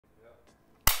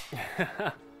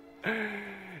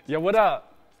Yo, what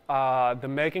up? The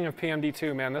Making of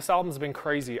PMD2, man, this album's been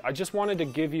crazy. I just wanted to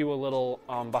give you a little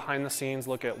behind the scenes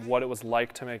look at what it was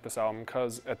like to make this album,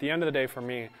 because at the end of the day for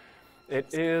me,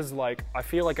 it is like, I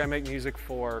feel like I make music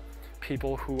for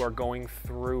people who are going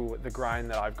through the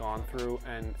grind that I've gone through,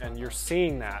 and you're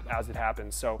seeing that as it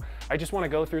happens. So I just want to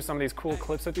go through some of these cool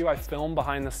clips with you. I filmed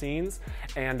behind the scenes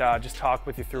and just talk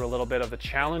with you through a little bit of the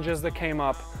challenges that came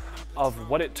up, of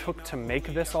what it took to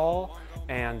make this all,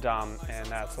 and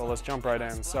that. So let's jump right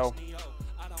in. So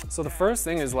the first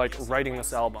thing is like writing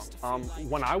this album.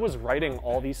 When I was writing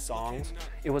all these songs,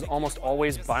 it was almost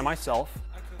always by myself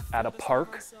at a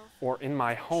park or in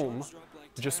my home,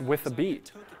 just with a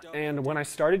beat. And when I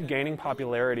started gaining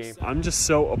popularity, I'm just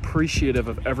so appreciative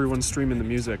of everyone streaming the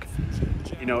music.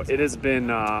 You know, it has been,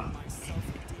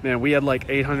 man, we had like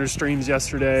 800 streams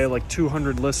yesterday, like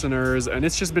 200 listeners, and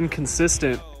it's just been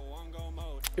consistent.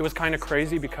 It was kind of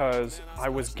crazy because I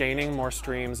was gaining more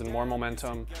streams and more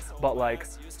momentum, but like,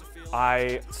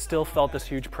 I still felt this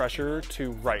huge pressure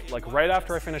to write. Like right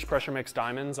after I finished Pressure Makes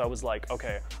Diamonds, I was like,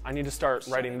 okay, I need to start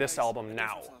writing this album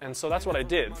now. And so that's what I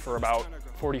did for about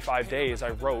 45 days.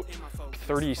 I wrote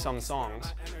 30 some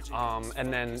songs.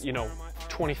 And then, you know,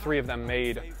 23 of them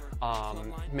made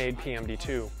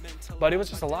PMD2. But it was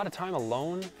just a lot of time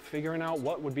alone, figuring out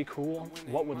what would be cool,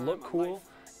 what would look cool.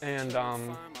 And,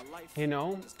 you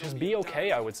know, just be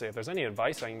okay, I would say. If there's any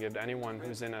advice I can give to anyone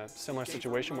who's in a similar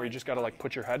situation where you just gotta like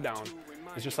put your head down,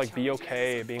 it's just like be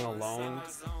okay being alone,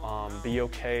 be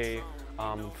okay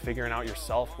figuring out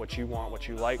yourself, what you want, what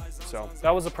you like. So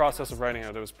that was the process of writing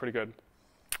it. It was pretty good.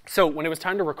 So when it was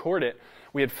time to record it,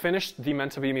 we had finished the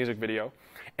Meant to Be music video,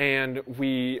 and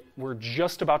we were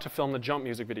just about to film the Jump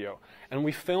music video. And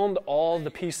we filmed all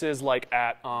the pieces like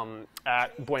at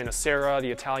Buena Sera, the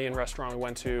Italian restaurant we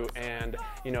went to, and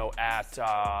you know, at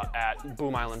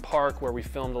Boom Island Park, where we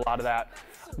filmed a lot of that.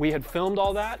 We had filmed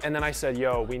all that, and then I said,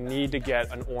 yo, we need to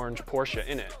get an orange Porsche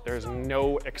in it. There's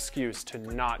no excuse to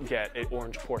not get an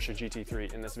orange Porsche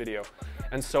GT3 in this video.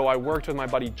 And so I worked with my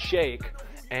buddy Jake,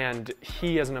 and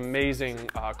he has an amazing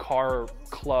car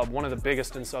club, one of the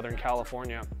biggest in Southern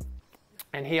California.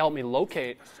 And he helped me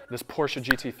locate this Porsche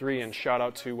GT3, and shout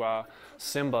out to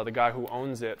Simba, the guy who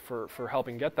owns it, for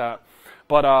helping get that.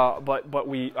 But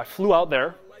I flew out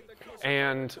there,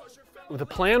 and the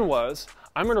plan was,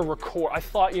 I'm gonna record. I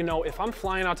thought, you know, if I'm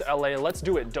flying out to LA, let's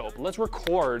do it dope. Let's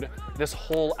record this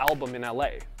whole album in LA.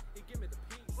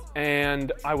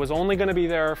 And I was only gonna be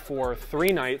there for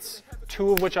 3 nights,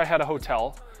 2 of which I had a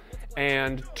hotel,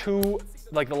 and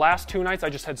like the last 2 nights I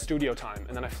just had studio time,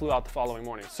 and then I flew out the following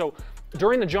morning. So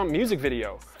during the Jump music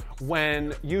video,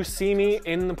 when you see me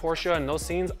in the Porsche and those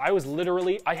scenes, I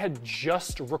had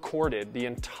just recorded the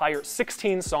entire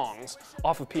 16 songs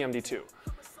off of PMD2.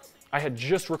 I had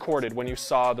just recorded when you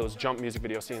saw those Jump music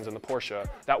video scenes in the Porsche.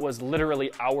 That was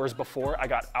literally hours before I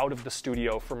got out of the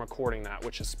studio from recording that,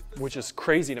 which is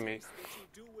crazy to me.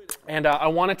 And I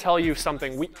want to tell you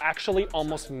something. We actually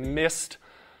almost missed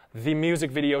the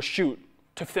music video shoot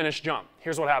to finish Jump.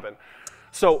 Here's what happened.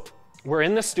 So we're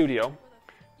in the studio.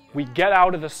 We get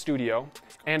out of the studio,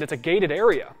 and it's a gated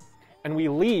area. And we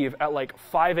leave at like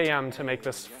 5 a.m. to make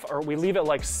this, or we leave at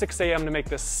like 6 a.m. to make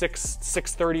this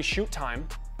 6:30 shoot time.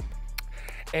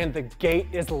 And the gate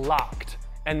is locked,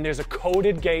 and there's a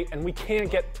coded gate, and we can't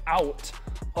get out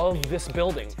of this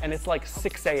building, and it's like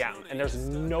 6 a.m. and there's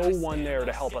no one there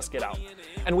to help us get out.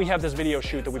 And we have this video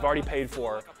shoot that we've already paid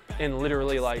for in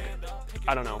literally like,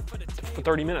 I don't know,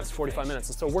 30 minutes, 45 minutes.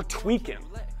 And so we're tweaking.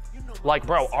 Like,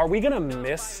 bro, are we gonna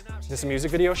miss this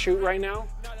music video shoot right now?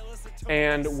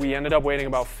 And we ended up waiting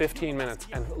about 15 minutes,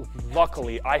 and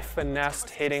luckily I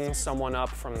finessed hitting someone up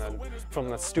from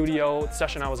the studio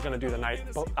session I was gonna do that night.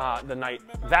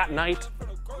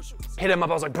 Hit him up,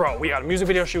 I was like, bro, we got a music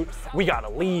video shoot, we gotta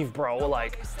leave, bro,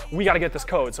 like, we gotta get this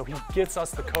code. So he gets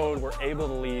us the code, we're able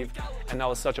to leave, and that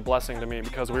was such a blessing to me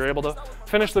because we were able to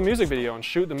finish the music video and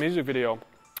shoot the music video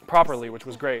properly, which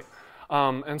was great.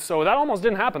 And so that almost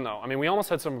didn't happen though. I mean, we almost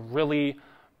had some really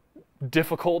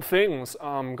difficult things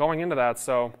going into that,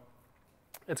 so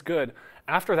it's good.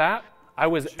 After that, I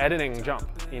was editing Jump.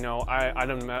 You know,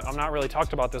 I'm not really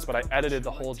talked about this, but I edited the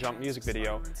whole Jump music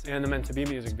video and the Meant to Be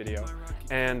music video,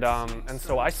 and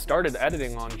so I started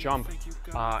editing on Jump,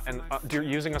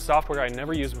 using a software I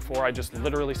never used before. I just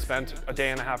literally spent a day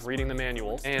and a half reading the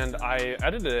manual, and I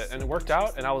edited it, and it worked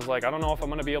out. And I was like, I don't know if I'm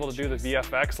gonna be able to do the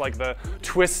VFX, like the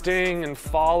twisting and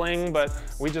falling, but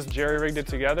we just jerry-rigged it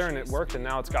together, and it worked. And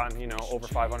now it's gotten, you know, over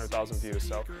 500,000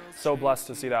 views. So blessed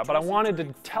to see that. But I wanted to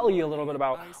tell you a little bit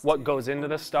about what goes into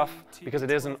this stuff, because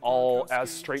it isn't all as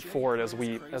straightforward as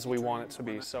we want it to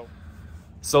be. So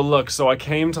So I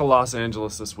came to Los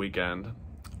Angeles this weekend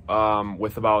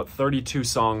with about 32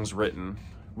 songs written,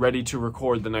 ready to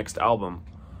record the next album.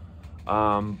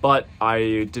 But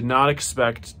I did not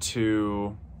expect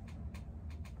to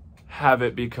have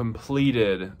it be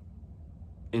completed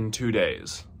in 2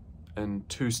 days and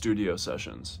 2 studio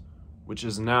sessions, which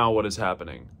is now what is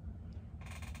happening.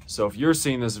 So if you're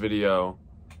seeing this video,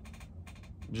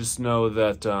 just know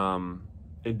that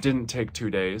it didn't take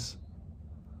 2 days.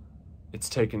 It's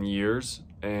taken years,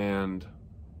 and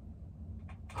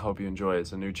I hope you enjoy it.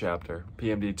 It's a new chapter.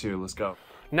 PMD2, let's go.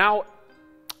 Now,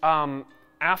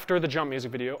 after the Jump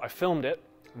music video, I filmed it.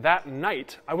 That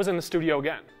night, I was in the studio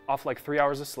again, off like 3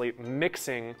 hours of sleep,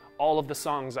 mixing all of the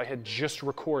songs I had just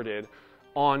recorded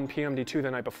on PMD2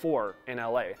 the night before in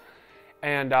LA.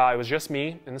 And it was just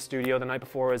me in the studio. The night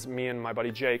before was me and my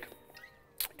buddy Jake.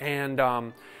 And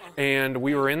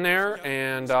we were in there,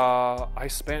 and I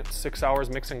spent 6 hours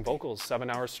mixing vocals, 7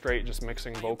 hours straight just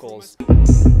mixing vocals.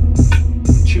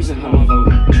 Choosing how I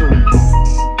vote, true.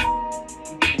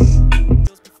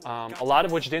 A lot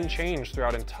of which didn't change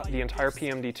throughout the entire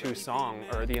PMD2 song,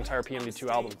 or the entire PMD2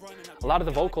 album. A lot of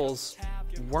the vocals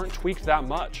weren't tweaked that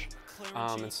much.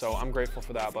 And so I'm grateful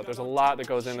for that, but there's a lot that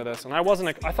goes into this, and I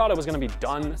thought I was going to be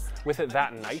done with it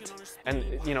that night, and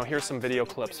you know, here's some video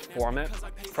clips from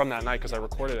that night because I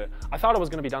recorded it. I thought it was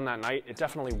going to be done that night. It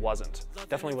definitely wasn't.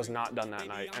 Definitely was not done that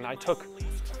night, and I took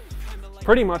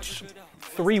pretty much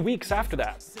 3 weeks after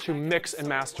that to mix and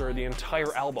master the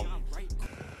entire album.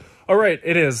 All right,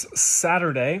 it is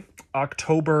Saturday,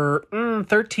 October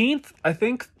 13th, I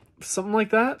think, something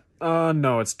like that.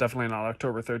 No, it's definitely not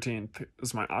October 13th,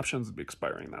 because my options would be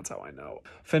expiring, that's how I know.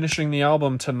 Finishing the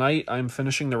album tonight, I'm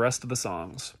finishing the rest of the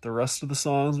songs. The rest of the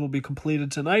songs will be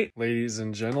completed tonight. Ladies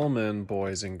and gentlemen,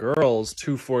 boys and girls,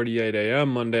 2:48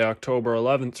 a.m., Monday, October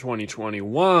 11th,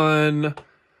 2021.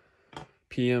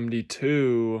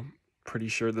 PMD2, pretty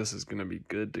sure this is going to be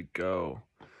good to go.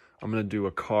 I'm going to do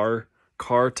a car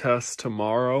test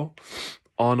tomorrow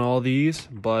on all these,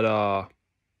 but I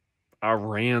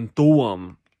ran through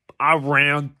them.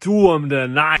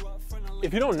 Tonight.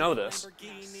 If you don't know this,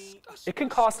 it can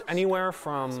cost anywhere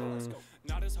from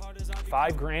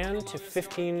 $5 grand to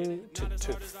 15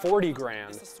 to 40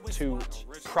 grand to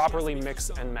properly mix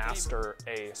and master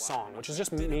a song, which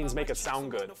just means make it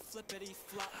sound good.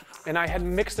 And I had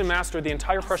mixed and mastered the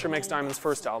entire Pressure Makes Diamonds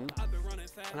first album,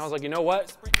 and I was like, you know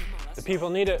what? The people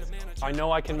need it. I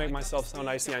know I can make myself sound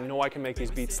icy. I know I can make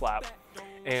these beats slap.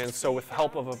 And so with the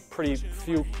help of a pretty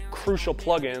few crucial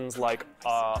plugins like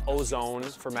Ozone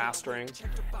for mastering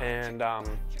and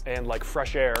like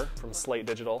Fresh Air from Slate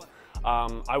Digital,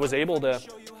 I was able to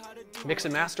mix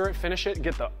and master it, finish it,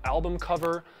 get the album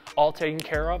cover all taken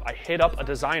care of. I hit up a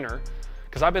designer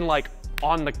because I've been like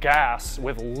on the gas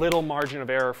with little margin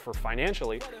of error for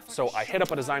financially. So I hit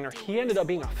up a designer. He ended up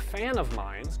being a fan of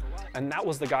mine, and that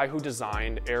was the guy who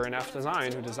designed Aaron F.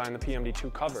 Design, who designed the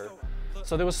PMD2 cover.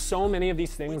 So there was so many of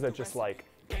these things that just like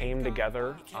came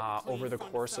together over the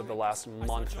course of the last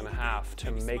month and a half to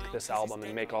make this album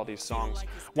and make all these songs.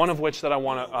 One of which that I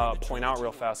want to point out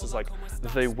real fast is like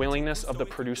the willingness of the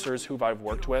producers who I've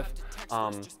worked with.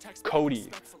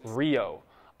 Cody, Rio,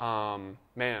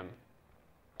 man,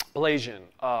 Blasian,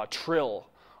 Trill,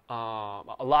 a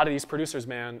lot of these producers,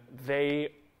 man, they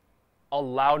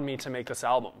allowed me to make this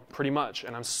album, pretty much,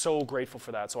 and I'm so grateful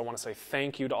for that. So I want to say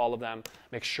thank you to all of them.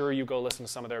 Make sure you go listen to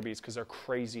some of their beats because they're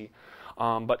crazy.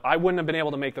 But I wouldn't have been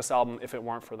able to make this album if it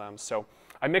weren't for them. So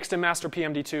I mixed and mastered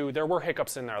PMD2. There were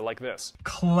hiccups in there like this.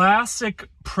 Classic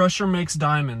Pressure Makes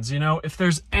Diamonds. You know, if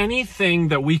there's anything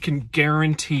that we can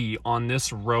guarantee on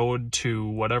this road to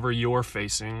whatever you're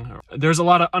facing, there's a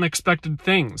lot of unexpected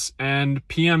things. And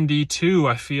PMD2,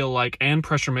 I feel like, and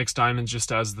Pressure Makes Diamonds, just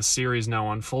as the series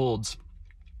now unfolds,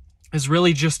 is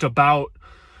really just about,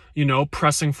 you know,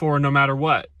 pressing forward no matter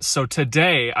what. So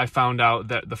today I found out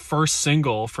that the first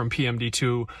single from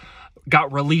PMD2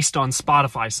 got released on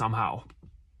Spotify somehow.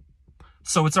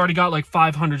 So it's already got like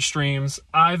 500 streams.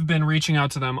 I've been reaching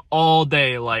out to them all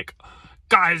day like,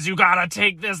 guys, you gotta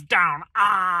take this down.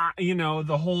 You know,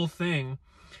 the whole thing.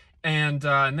 And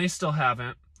they still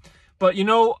haven't. But, you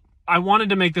know, I wanted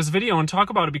to make this video and talk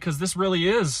about it because this really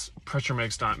is Pressure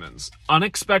Makes Diamonds.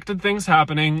 Unexpected things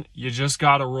happening, you just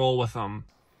gotta roll with them.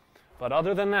 But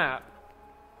other than that,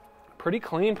 pretty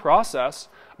clean process.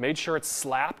 Made sure it's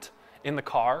slapped in the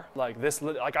car. Like this,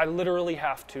 like I literally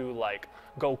have to like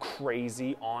go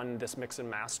crazy on this mix and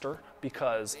master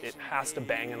because it has to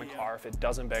bang in the car. If it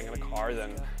doesn't bang in the car,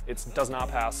 then it does not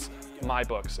pass my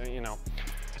books, you know.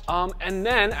 And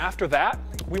then after that,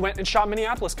 we went and shot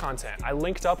Minneapolis content. I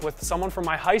linked up with someone from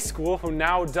my high school who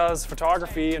now does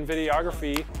photography and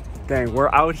videography. Dang, we're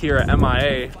out here at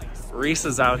MIA. Reese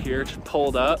is out here, just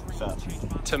pulled up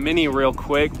to Mini real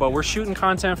quick, but we're shooting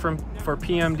content for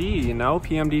PMD, you know,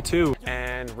 PMD2.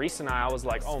 And Reese and I was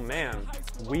like, oh man,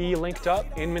 we linked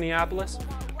up in Minneapolis,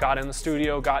 got in the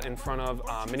studio, got in front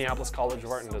of Minneapolis College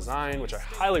of Art and Design, which I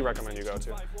highly recommend you go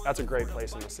to. That's a great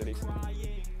place in the city.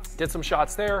 Did some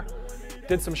shots there,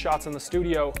 did some shots in the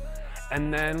studio,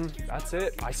 and then that's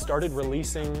it. I started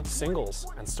releasing singles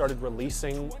and started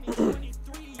releasing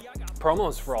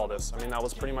promos for all this. I mean, that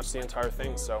was pretty much the entire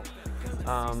thing. So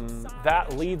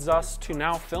that leads us to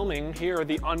now filming here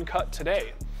the UNCUT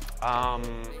today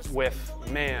with,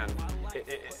 man,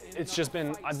 it's just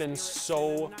been, I've been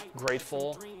so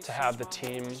grateful to have the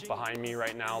team behind me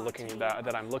right now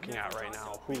that I'm looking at right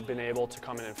now, who've been able to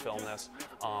come in and film this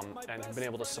and have been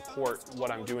able to support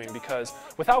what I'm doing, because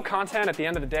without content at the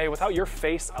end of the day, without your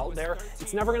face out there,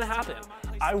 it's never gonna happen.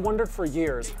 I wondered for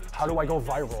years, how do I go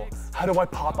viral? How do I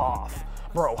pop off?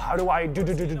 Bro, how do I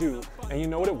do? And you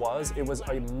know what it was? It was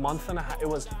a month and a half. It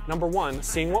was, number one,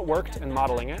 seeing what worked and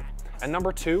modeling it. And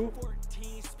number two,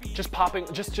 just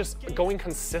going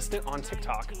consistent on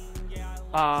TikTok.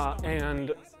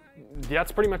 And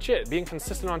that's pretty much it. Being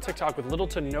consistent on TikTok with little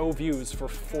to no views for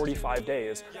 45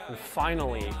 days. And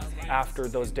finally, after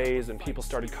those days and people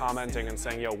started commenting and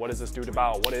saying, yo, what is this dude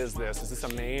about? What is this? Is this a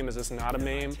meme? Is this not a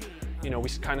meme? You know, we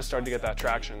kind of started to get that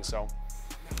traction. So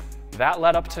that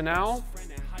led up to now.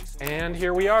 And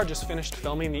here we are, just finished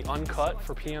filming the UNCUT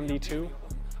for PMD2.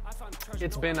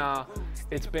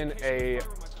 It's been a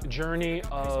journey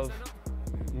of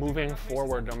moving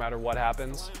forward no matter what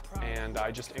happens, and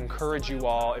I just encourage you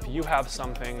all, if you have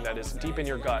something that is deep in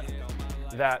your gut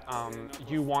that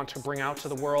you want to bring out to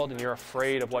the world and you're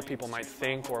afraid of what people might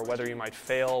think or whether you might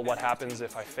fail, what happens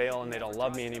if I fail and they don't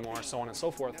love me anymore, so on and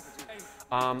so forth,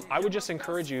 I would just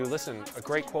encourage you, listen, a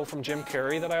great quote from Jim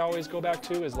Carrey that I always go back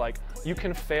to is like, you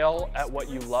can fail at what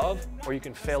you love or you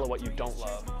can fail at what you don't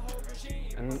love.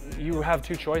 And you have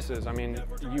two choices. I mean,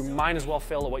 you might as well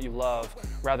fail at what you love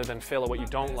rather than fail at what you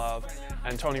don't love.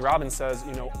 And Tony Robbins says,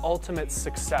 you know, ultimate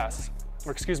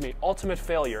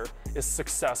failure is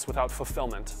success without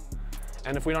fulfillment.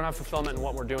 And if we don't have fulfillment in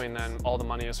what we're doing, then all the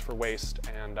money is for waste.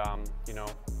 And, you know,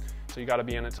 so you got to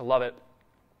be in it to love it.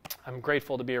 I'm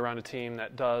grateful to be around a team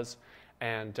that does.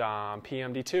 And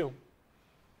PMD2,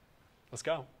 let's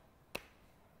go.